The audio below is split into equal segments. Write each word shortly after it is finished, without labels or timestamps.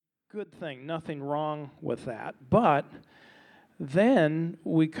good thing, nothing wrong with that. But then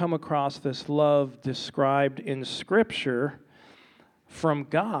we come across this love described in Scripture from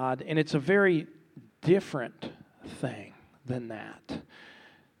God, and it's a very different thing than that.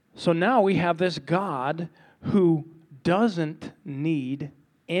 So now we have this God who doesn't need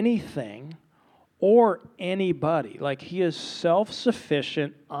anything or anybody. Like, he is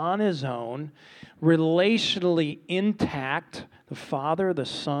self-sufficient on his own, relationally intact, the Father, the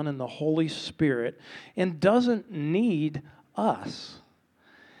Son, and the Holy Spirit, and doesn't need us.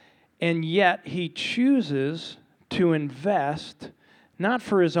 And yet he chooses to invest, not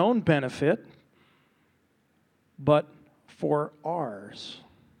for his own benefit, but for ours.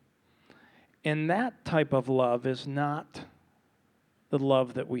 And that type of love is not the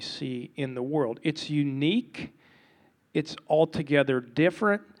love that we see in the world. It's unique, it's altogether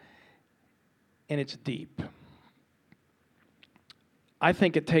different, and it's deep. I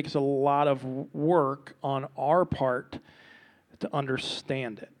think it takes a lot of work on our part to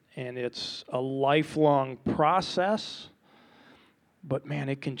understand it. And it's a lifelong process, but man,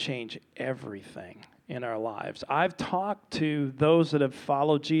 it can change everything in our lives. I've talked to those that have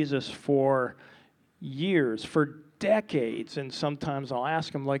followed Jesus for years, for decades, and sometimes I'll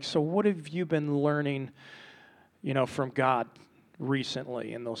ask them, like, so what have you been learning, from God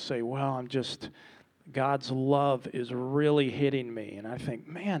recently? And they'll say, well, God's love is really hitting me. And I think,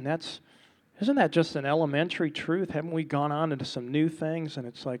 man, isn't that just an elementary truth? Haven't we gone on into some new things? And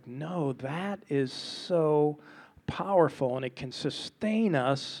it's like, no, that is so powerful, and it can sustain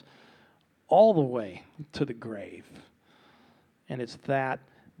us all the way to the grave. And it's that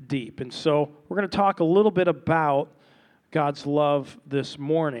deep. And so we're going to talk a little bit about God's love this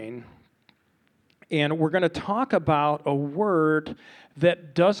morning. And we're going to talk about a word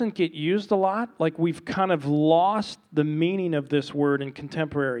that doesn't get used a lot. Like, we've kind of lost the meaning of this word in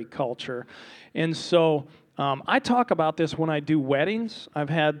contemporary culture. And so I talk about this when I do weddings. I've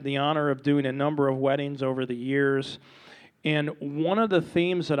had the honor of doing a number of weddings over the years. And one of the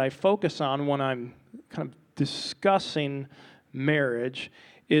themes that I focus on when I'm kind of discussing marriage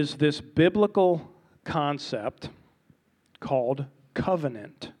is this biblical concept called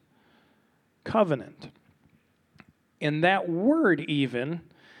covenant. Covenant. And that word even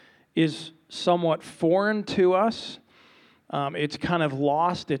is somewhat foreign to us. It's kind of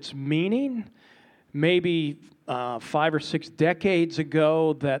lost its meaning. Maybe 5 or 6 decades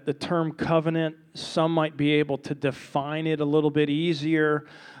ago that the term covenant, some might be able to define it a little bit easier.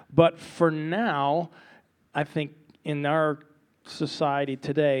 But for now, I think in our society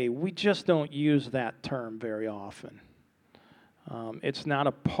today, we just don't use that term very often. It's not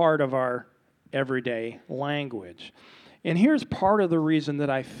a part of our everyday language. And here's part of the reason that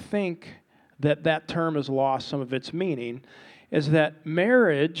I think that term has lost some of its meaning, is that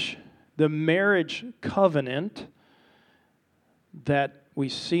marriage, the marriage covenant that we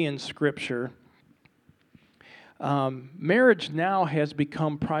see in Scripture, marriage now has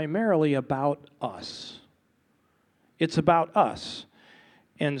become primarily about us. It's about us.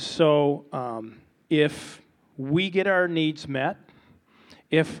 And so if we get our needs met,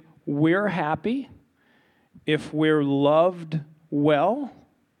 if we're happy, if we're loved well,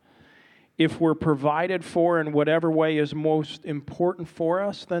 if we're provided for in whatever way is most important for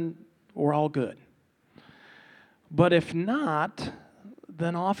us, then we're all good. But if not,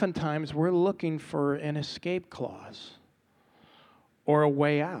 then oftentimes we're looking for an escape clause or a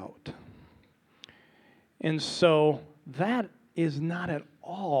way out. And so that is not at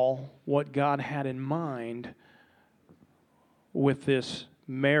all what God had in mind with this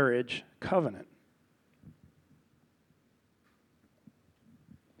marriage covenant.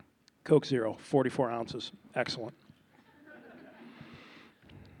 Coke Zero, 44 ounces. Excellent.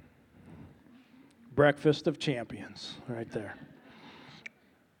 Breakfast of champions, right there.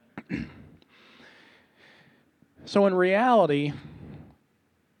 So in reality,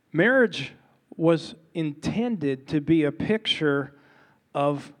 marriage was intended to be a picture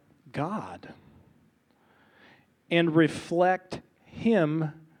of God and reflect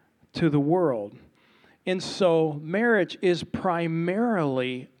Him to the world. And so marriage is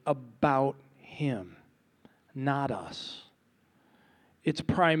primarily about Him, not us. It's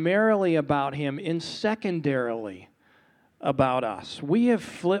primarily about Him and secondarily about us. We have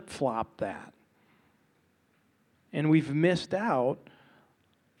flip-flopped that. And we've missed out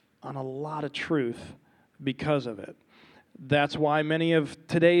on a lot of truth because of it. That's why many of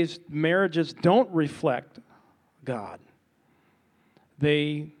today's marriages don't reflect God.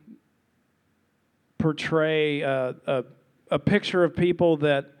 They portray a picture of people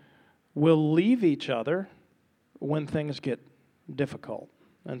that will leave each other when things get difficult.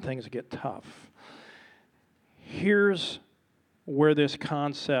 and things get tough. Here's where this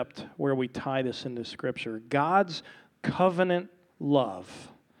concept, where we tie this into Scripture. God's covenant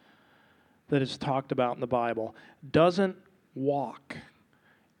love that is talked about in the Bible doesn't walk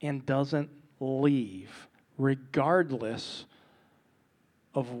and doesn't leave, regardless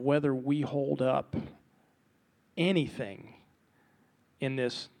of whether we hold up anything in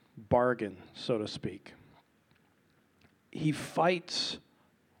this bargain, so to speak. He fights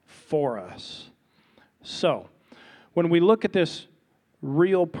for us. So, when we look at this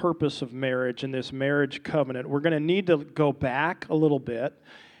real purpose of marriage and this marriage covenant, we're going to need to go back a little bit,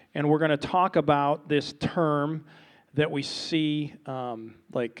 and we're going to talk about this term that we see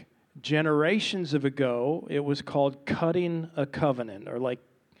like generations ago. It was called cutting a covenant, or like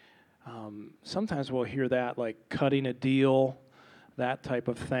sometimes we'll hear that like cutting a deal, that type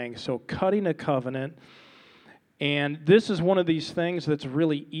of thing. So cutting a covenant. And this is one of these things that's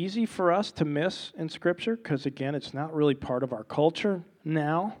really easy for us to miss in Scripture because, again, it's not really part of our culture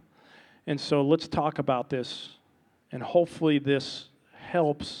now. And so let's talk about this, and hopefully this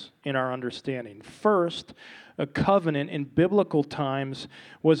helps in our understanding. First, a covenant in biblical times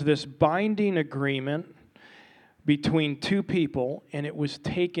was this binding agreement between two people, and it was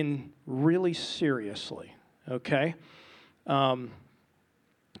taken really seriously, okay? And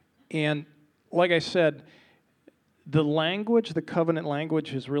like I said, the language, the covenant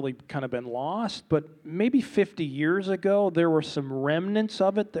language, has really kind of been lost, but maybe 50 years ago, there were some remnants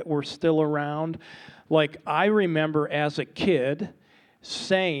of it that were still around. Like, I remember as a kid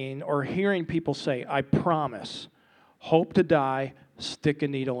saying or hearing people say, "I promise, hope to die, stick a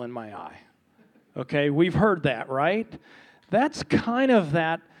needle in my eye." Okay, we've heard that, right? That's kind of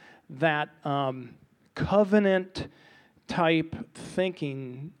that covenant type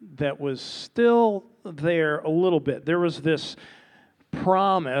thinking that was still there a little bit. There was this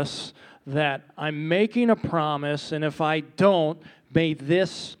promise that I'm making a promise, and if I don't, may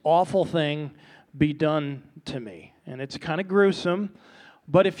this awful thing be done to me. And it's kind of gruesome,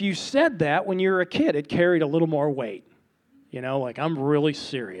 but if you said that when you were a kid, it carried a little more weight. You know, like, I'm really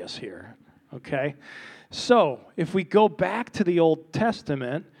serious here, okay? So, if we go back to the Old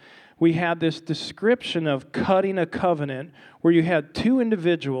Testament, we had this description of cutting a covenant where you had two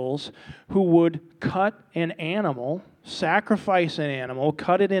individuals who would cut an animal, sacrifice an animal,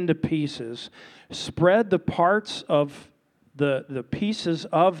 cut it into pieces, spread the parts of the pieces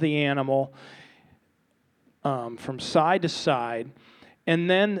of the animal from side to side, and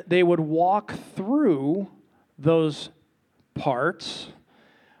then they would walk through those parts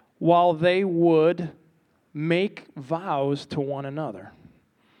while they would make vows to one another.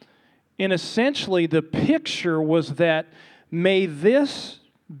 And essentially, the picture was that, may this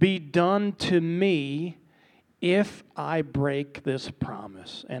be done to me if I break this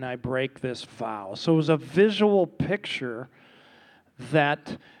promise and I break this vow. So it was a visual picture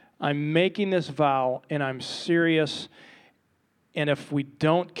that I'm making this vow and I'm serious, and if we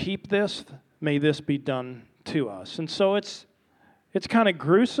don't keep this, may this be done to us. And so it's kind of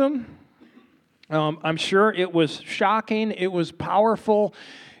gruesome. I'm sure it was shocking. It was powerful.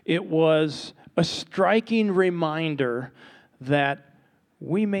 It was a striking reminder that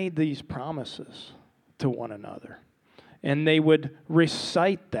we made these promises to one another. And they would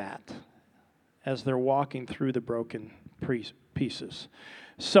recite that as they're walking through the broken pieces.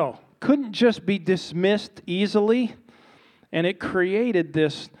 So, couldn't just be dismissed easily. And it created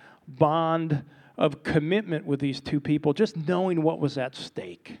this bond of commitment with these two people, just knowing what was at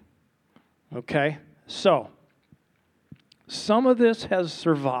stake. Okay? So, some of this has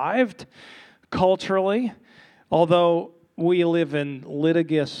survived culturally, although we live in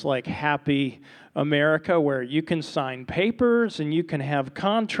litigious, like, happy America where you can sign papers and you can have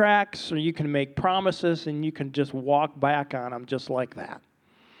contracts or you can make promises and you can just walk back on them just like that.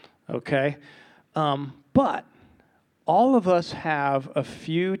 Okay? But all of us have a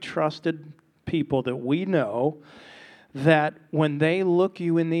few trusted people that we know that when they look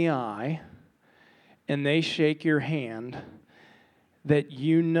you in the eye and they shake your hand, that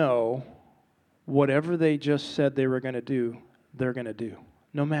you know whatever they just said they were going to do, they're going to do,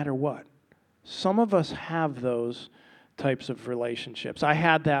 no matter what. Some of us have those types of relationships. I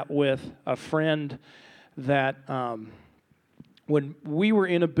had that with a friend that when we were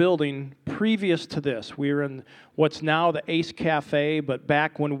in a building previous to this, we were in what's now the Ace Cafe, but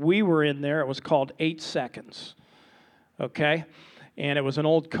back when we were in there, it was called 8 Seconds, okay? And it was an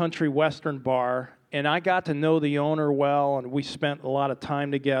old country western bar, and I got to know the owner well, and we spent a lot of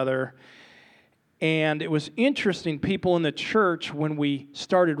time together. And it was interesting, people in the church, when we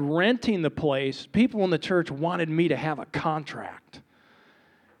started renting the place, people in the church wanted me to have a contract.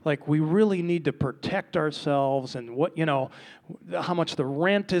 like we really need to protect ourselves and what, how much the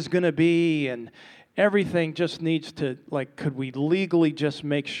rent is going to be and everything just needs to, like, could we legally just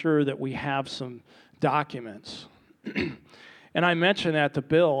make sure that we have some documents? And I mentioned that to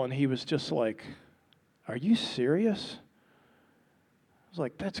Bill, and he was just like, are you serious? I was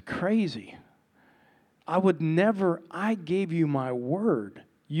like, that's crazy. I gave you my word.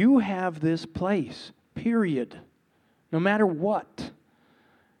 You have this place, period. No matter what.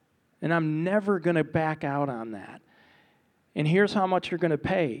 And I'm never going to back out on that. And here's how much you're going to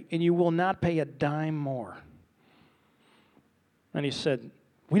pay. And you will not pay a dime more. And he said,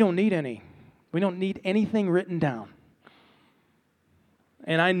 we don't need any. We don't need anything written down.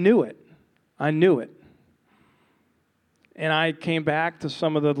 And I knew it. And I came back to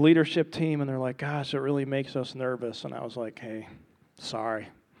some of the leadership team, and they're like, gosh, it really makes us nervous. And I was like, hey, sorry.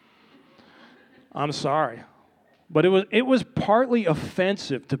 I'm sorry. But it was partly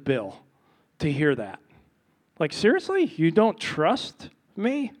offensive to Bill to hear that. Like, seriously? You don't trust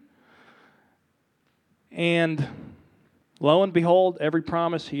me? And lo and behold, every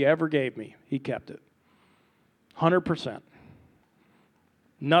promise he ever gave me, he kept it. 100%.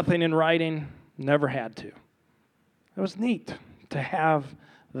 Nothing in writing, never had to. It was neat to have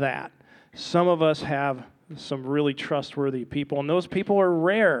that. Some of us have some really trustworthy people, and those people are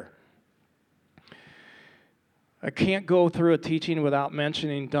rare. I can't go through a teaching without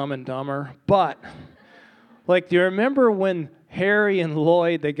mentioning Dumb and Dumber, but, like, do you remember when Harry and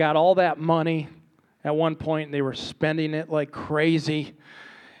Lloyd, they got all that money at one point, and they were spending it like crazy,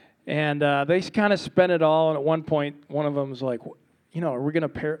 and they kind of spent it all, and at one point, one of them was like, we're going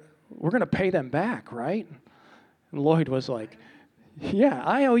to pay them back, right? And Lloyd was like, yeah,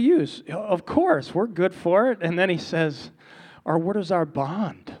 IOUs, of course, we're good for it. And then he says, or what is our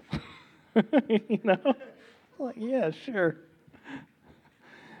bond? Like, yeah, sure.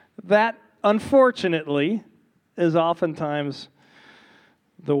 That, unfortunately, is oftentimes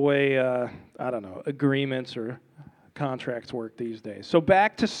the way, agreements or contracts work these days. So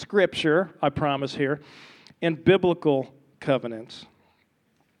back to Scripture, I promise here, and biblical covenants.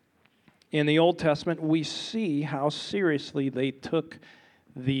 In the Old Testament, we see how seriously they took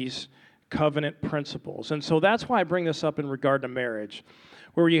these covenant principles. And so that's why I bring this up in regard to marriage,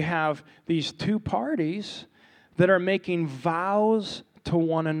 where you have these two parties that are making vows to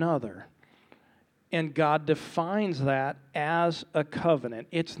one another. And God defines that as a covenant.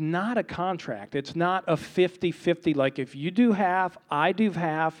 It's not a contract. It's not a 50-50, like if you do half, I do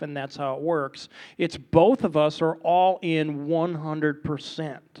half, and that's how it works. It's both of us are all in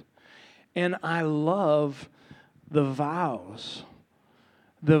 100%. And I love the vows.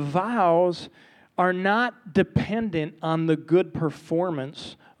 The vows are not dependent on the good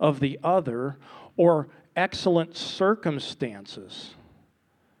performance of the other or excellent circumstances.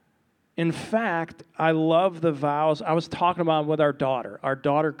 In fact, I love the vows. I was talking about with our daughter. Our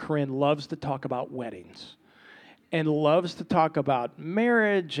daughter, Corinne, loves to talk about weddings and loves to talk about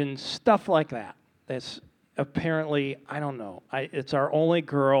marriage and stuff like that. It's apparently, I don't know, it's our only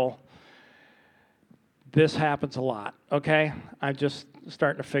girl. This happens a lot, okay? I'm just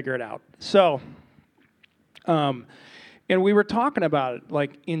starting to figure it out. So, and we were talking about it,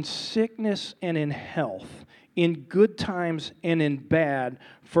 like in sickness and in health, in good times and in bad,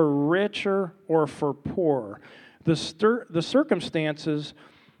 for richer or for poorer. The circumstances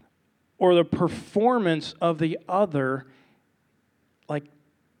or the performance of the other, like,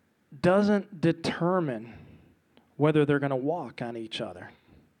 doesn't determine whether they're going to walk on each other.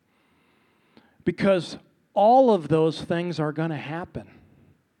 Because all of those things are going to happen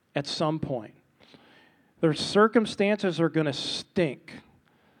at some point. Their circumstances are going to stink.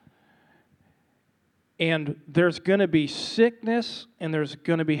 And there's going to be sickness and there's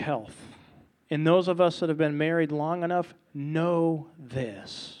going to be health. And those of us that have been married long enough know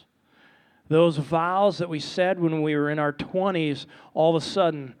this. Those vows that we said when we were in our 20s, all of a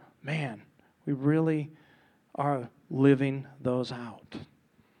sudden, man, we really are living those out.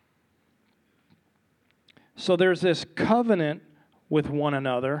 So there's this covenant with one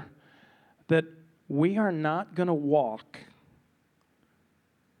another that we are not going to walk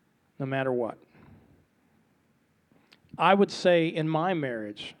no matter what. I would say in my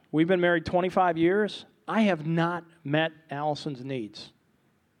marriage, we've been married 25 years, I have not met Allison's needs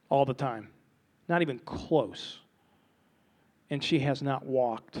all the time. Not even close. And she has not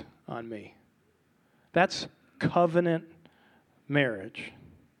walked on me. That's covenant marriage.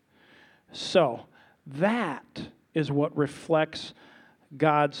 So, that is what reflects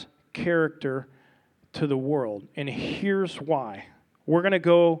God's character to the world. And here's why. We're going to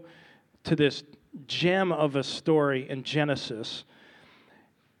go to this gem of a story in Genesis.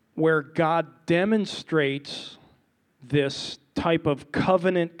 where God demonstrates this type of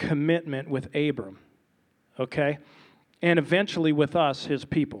covenant commitment with Abram, okay? And eventually with us, his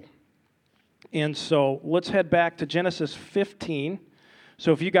people. And so let's head back to Genesis 15.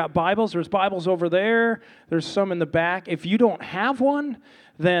 So if you got Bibles, there's Bibles over there. There's some in the back. If you don't have one,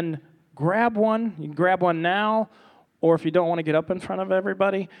 then grab one. You can grab one now. Or if you don't want to get up in front of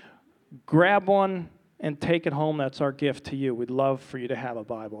everybody, grab one and take it home. That's our gift to you. We'd love for you to have a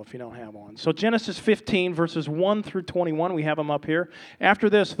Bible if you don't have one. So Genesis 15, verses 1 through 21, we have them up here. After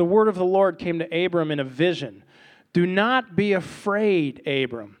this, the word of the Lord came to Abram in a vision. Do not be afraid,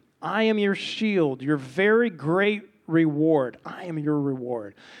 Abram. I am your shield, your very great reward. I am your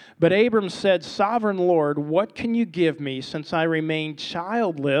reward. But Abram said, Sovereign Lord, what can you give me since I remain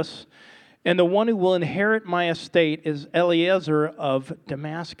childless, and the one who will inherit my estate is Eliezer of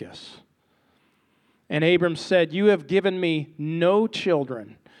Damascus? And Abram said, You have given me no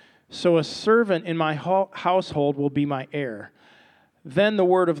children, so a servant in my household will be my heir. Then the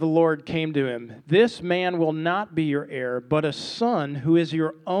word of the Lord came to him, This man will not be your heir, but a son who is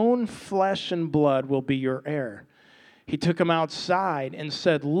your own flesh and blood will be your heir. He took him outside and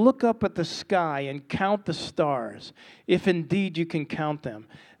said, Look up at the sky and count the stars, if indeed you can count them.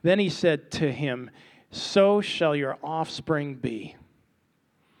 Then he said to him, So shall your offspring be.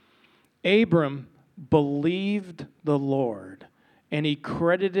 Abram believed the Lord, and he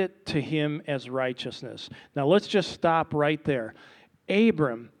credited it to him as righteousness. Now let's just stop right there.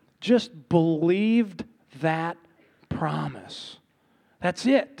 Abram just believed that promise. That's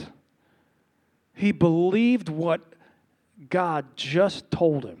it. He believed what God just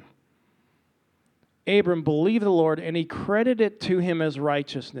told him. Abram believed the Lord, and he credited it to him as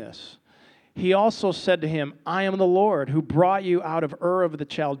righteousness. He also said to him, I am the Lord who brought you out of Ur of the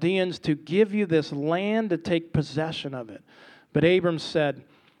Chaldeans to give you this land to take possession of it. But Abram said,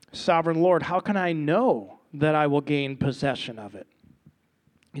 Sovereign Lord, how can I know that I will gain possession of it?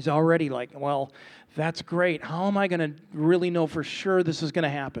 He's already like, well, that's great. How am I going to really know for sure this is going to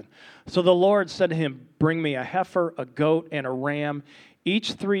happen? So the Lord said to him, Bring me a heifer, a goat, and a ram,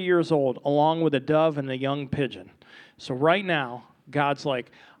 each 3 years old, along with a dove and a young pigeon. So right now, God's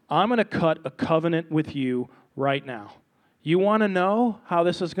like, I'm going to cut a covenant with you right now. You want to know how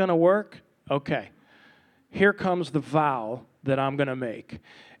this is going to work? Okay. Here comes the vow that I'm going to make.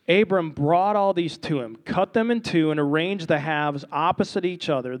 Abram brought all these to him, cut them in two, and arranged the halves opposite each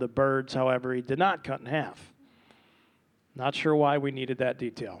other. The birds, however, he did not cut in half. Not sure why we needed that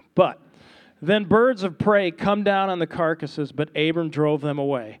detail. But then birds of prey come down on the carcasses, but Abram drove them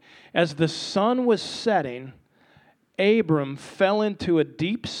away. As the sun was setting, Abram fell into a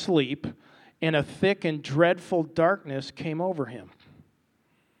deep sleep, and a thick and dreadful darkness came over him.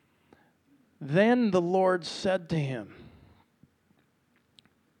 Then the Lord said to him,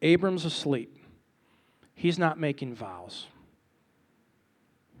 Abram's asleep. He's not making vows.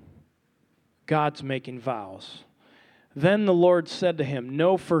 God's making vows. Then the Lord said to him,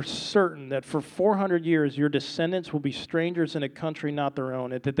 Know for certain that for 400 years your descendants will be strangers in a country not their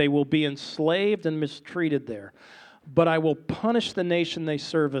own, and that they will be enslaved and mistreated there. But I will punish the nation they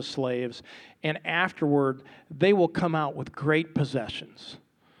serve as slaves, and afterward they will come out with great possessions.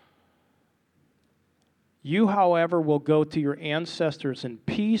 You, however, will go to your ancestors in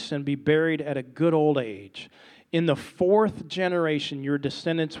peace and be buried at a good old age. In the 4th generation, your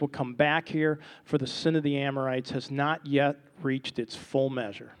descendants will come back here, for the sin of the Amorites has not yet reached its full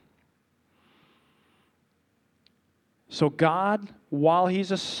measure. So God, while he's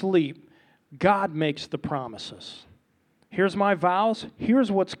asleep, God makes the promises. Here's my vows.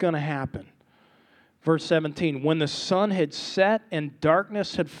 Here's what's going to happen. Verse 17, when the sun had set and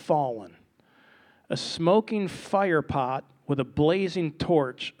darkness had fallen, a smoking fire pot with a blazing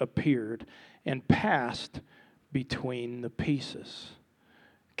torch appeared and passed between the pieces.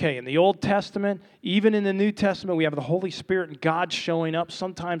 Okay, in the Old Testament, even in the New Testament, we have the Holy Spirit and God showing up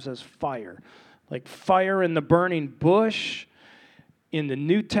sometimes as fire. Like fire in the burning bush. In the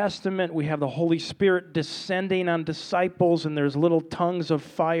New Testament, we have the Holy Spirit descending on disciples, and there's little tongues of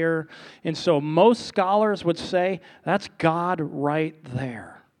fire. And so most scholars would say that's God right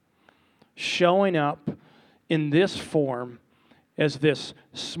there, showing up in this form as this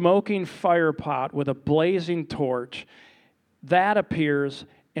smoking fire pot with a blazing torch that appears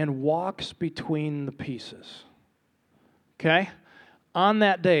and walks between the pieces. Okay? On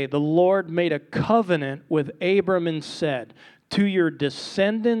that day, the Lord made a covenant with Abram and said, To your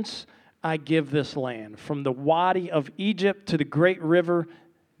descendants I give this land, from the Wadi of Egypt to the great river,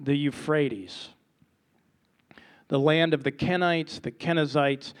 the Euphrates. The land of the Kenites, the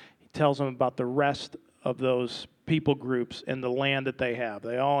Kenizzites. He tells them about the rest of those people groups and the land that they have.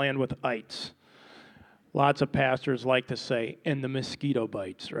 They all end with ites. Lots of pastors like to say, and the mosquito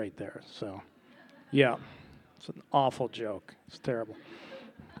bites right there. So, yeah, it's an awful joke. It's terrible.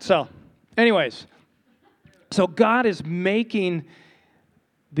 So, anyways, so God is making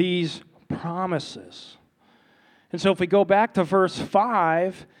these promises. And so if we go back to verse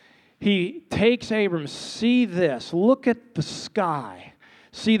 5, he takes Abram, see this, look at the sky,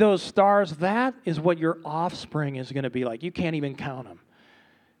 see those stars, that is what your offspring is going to be like. You can't even count them.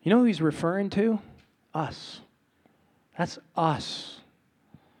 You know who he's referring to? Us. That's us.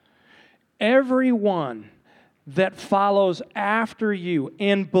 Everyone that follows after you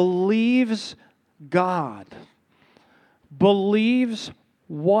and believes God, believes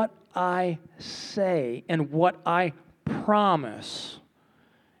what I say and what I promise,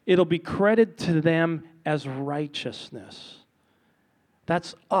 it'll be credited to them as righteousness.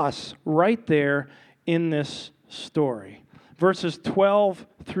 That's us right there in this story. Verses 12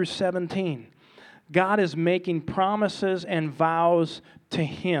 through 17. God is making promises and vows to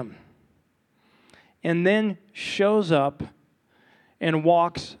him, and then shows up and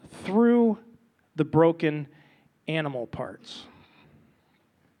walks through the broken animal parts.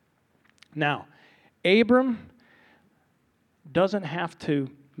 Now, Abram doesn't have to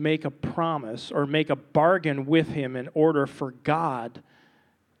make a promise or make a bargain with him in order for God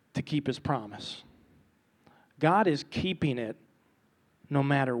to keep his promise. God is keeping it no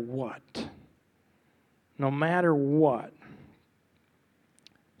matter what. No matter what.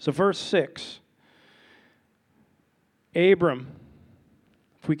 So verse 6, Abram,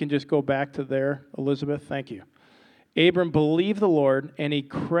 if we can just go back to there, Elizabeth, thank you. Abram believed the Lord, and he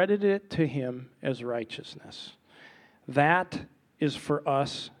credited it to him as righteousness. That is for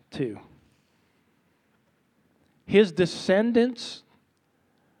us too. His descendants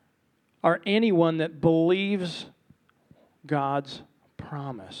are anyone that believes God's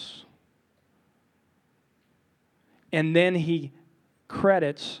promise. And then he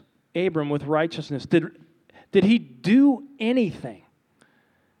credits Abram with righteousness. Did he do anything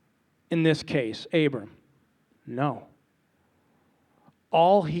in this case, Abram? No.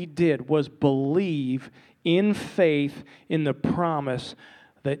 All he did was believe in faith in the promise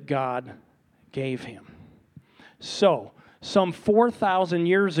that God gave him. So, some 4,000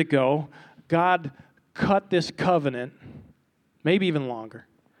 years ago, God cut this covenant, maybe even longer,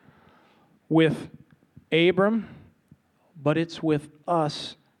 with Abram, but it's with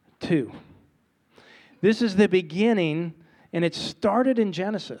us too. This is the beginning, and it started in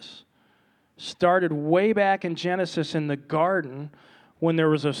Genesis. Started way back in Genesis in the garden when there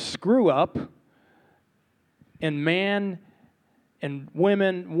was a screw up, and man and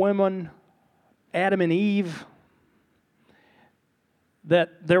women, Adam and Eve,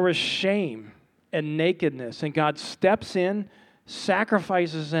 that there was shame and nakedness, and God steps in,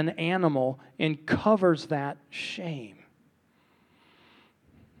 sacrifices an animal, and covers that shame.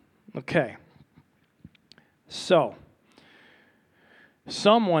 Okay. So,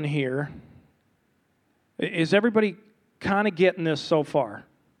 someone here, is everybody kind of getting this so far?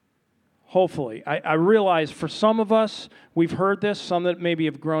 Hopefully. I realize for some of us, we've heard this. Some that maybe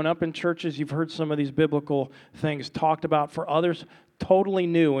have grown up in churches, you've heard some of these biblical things talked about. For others, totally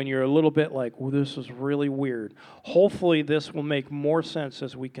new, and you're a little bit like, well, this is really weird. Hopefully this will make more sense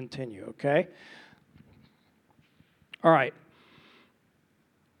as we continue, okay? All right.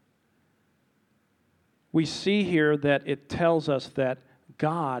 We see here that it tells us that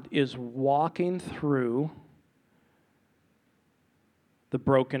God is walking through the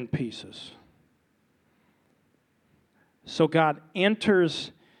broken pieces. So God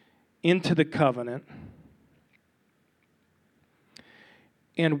enters into the covenant.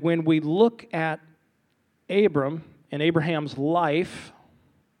 And when we look at Abram and Abraham's life,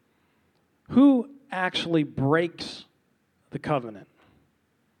 who actually breaks the covenant?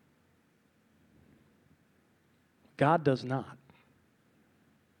 God does not.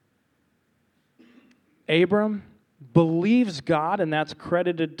 Abram believes God, and that's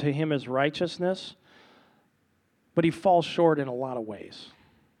credited to him as righteousness, but he falls short in a lot of ways,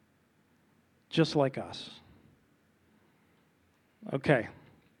 just like us. Okay.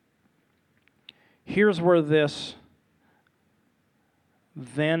 Here's where this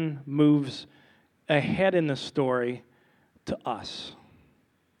then moves ahead in the story to us.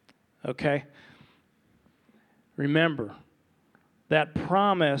 Okay? Remember that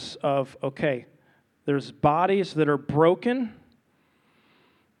promise of, okay, there's bodies that are broken,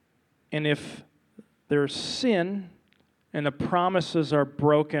 and if there's sin and the promises are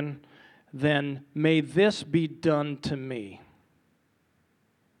broken, then may this be done to me.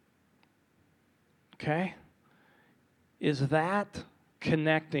 Okay? Is that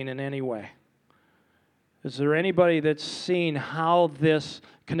connecting in any way? Is there anybody that's seen how this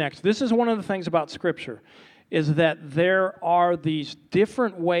connects? This is one of the things about Scripture, is that there are these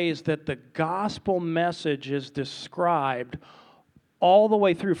different ways that the gospel message is described all the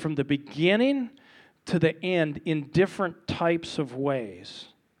way through, from the beginning to the end, in different types of ways.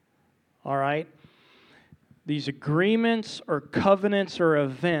 All right? These agreements or covenants or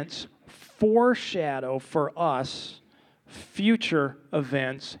events foreshadow for us future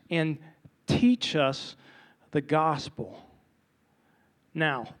events and teach us the gospel.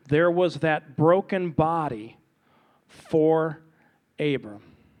 Now, there was that broken body for Abram.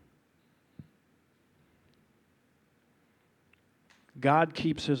 God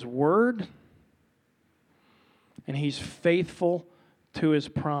keeps His word, and He's faithful to His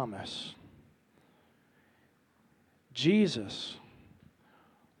promise. Jesus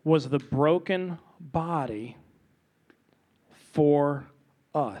was the broken body for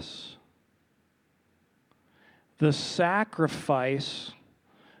us. The sacrifice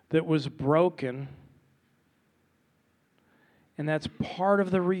that was broken, and that's part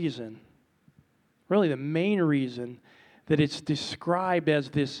of the reason, really the main reason, that it's described as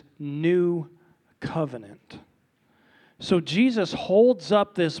this new covenant. So Jesus holds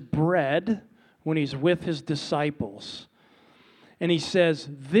up this bread when He's with His disciples, and He says,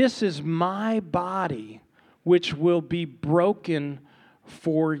 "This is my body, which will be broken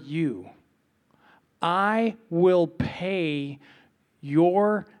for you. I will pay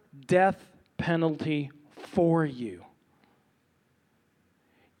your death penalty for you.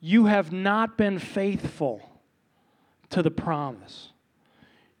 You have not been faithful to the promise.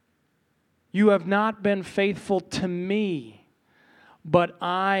 You have not been faithful to me, but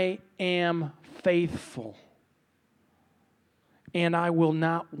I am faithful. And I will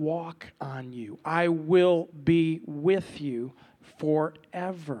not walk on you. I will be with you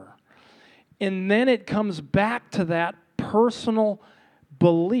forever." And then it comes back to that personal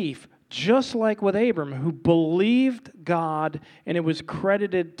belief, just like with Abram, who believed God and it was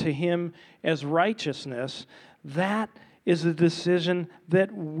credited to him as righteousness. That is a decision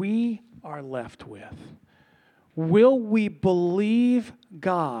that we are left with. Will we believe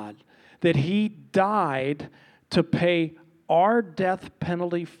God that He died to pay our death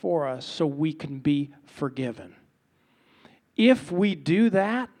penalty for us so we can be forgiven? If we do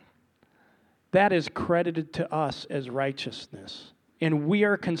that, that is credited to us as righteousness, and we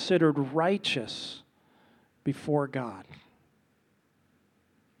are considered righteous before God.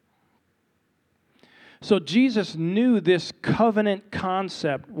 So Jesus knew this covenant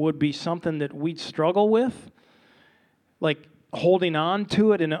concept would be something that we'd struggle with, like holding on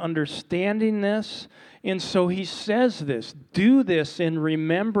to it and understanding this. And so He says this, "Do this in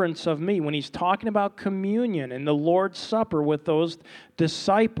remembrance of me," when He's talking about communion and the Lord's Supper with those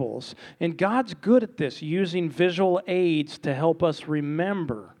disciples. And God's good at this, using visual aids to help us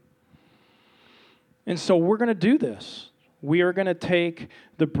remember. And so we're going to do this. We are going to take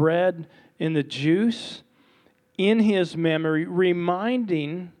the bread and the juice in His memory,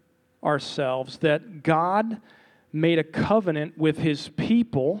 reminding ourselves that God made a covenant with His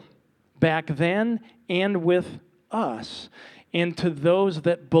people back then and with us. And to those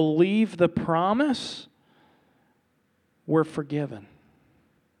that believe the promise, we're forgiven.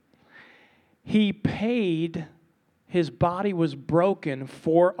 He paid, His body was broken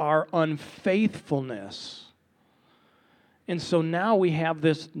for our unfaithfulness. And so now we have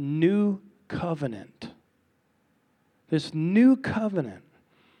this new covenant. This new covenant.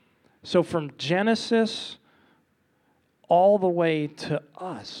 So from Genesis all the way to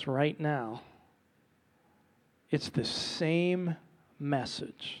us right now, it's the same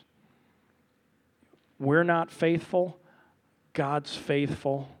message. We're not faithful. God's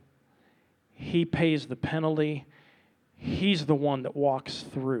faithful. He pays the penalty. He's the one that walks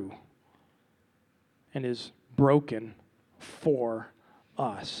through and is broken for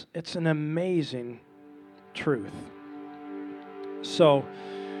us. It's an amazing truth. So,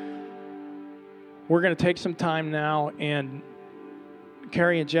 we're going to take some time now, and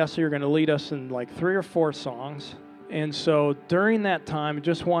Carrie and Jesse are going to lead us in like 3 or 4 songs. And so during that time, I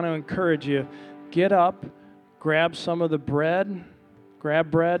just want to encourage you, get up, grab some of the bread,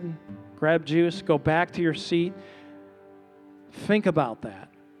 grab juice, go back to your seat. Think about that.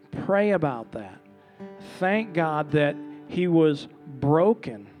 Pray about that. Thank God that He was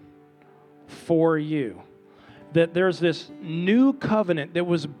broken for you. That there's this new covenant that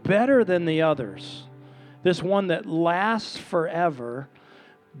was better than the others. This one that lasts forever.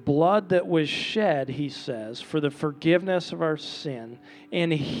 Blood that was shed, He says, for the forgiveness of our sin.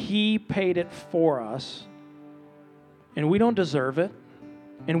 And He paid it for us. And we don't deserve it.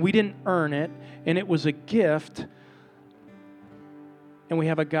 And we didn't earn it. And it was a gift. And we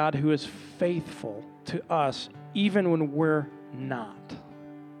have a God who is faithful to us even when we're not.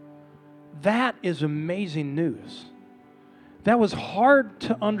 That is amazing news. That was hard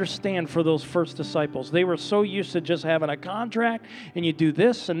to understand for those first disciples. They were so used to just having a contract, and you do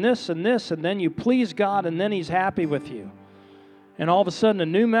this and this and this, and then you please God, and then He's happy with you. And all of a sudden, a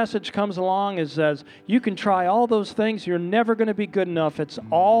new message comes along and says, you can try all those things, you're never going to be good enough. It's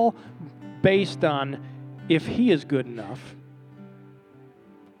all based on if He is good enough.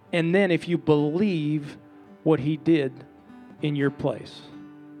 And then if you believe what He did in your place.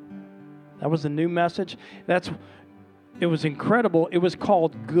 That was the new message. It was incredible. It was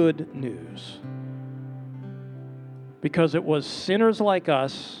called good news. Because it was sinners like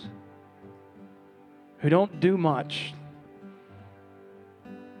us who don't do much.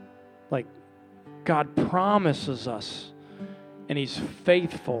 Like God promises us, and He's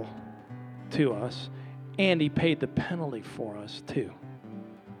faithful to us, and He paid the penalty for us too.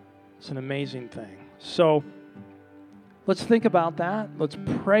 It's an amazing thing. So let's think about that. Let's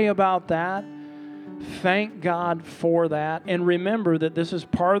pray about that. Thank God for that. And remember that this is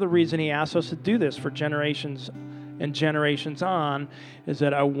part of the reason He asked us to do this for generations and generations on, is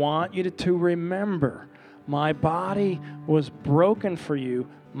that I want you to remember my body was broken for you.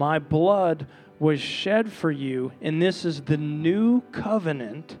 My blood was shed for you. And this is the new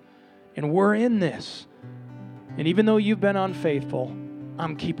covenant. And we're in this. And even though you've been unfaithful,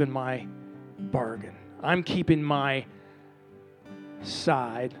 I'm keeping my bargain. I'm keeping my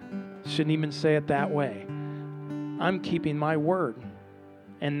side. Shouldn't even say it that way. I'm keeping my word.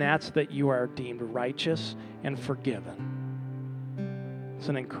 And that's that you are deemed righteous and forgiven. It's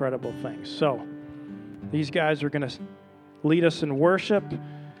an incredible thing. So, these guys are going to lead us in worship.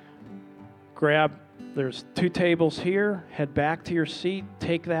 There's 2 tables here. Head back to your seat.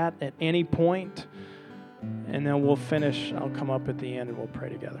 Take that at any point. And then we'll finish. I'll come up at the end and we'll pray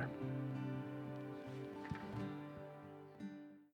together.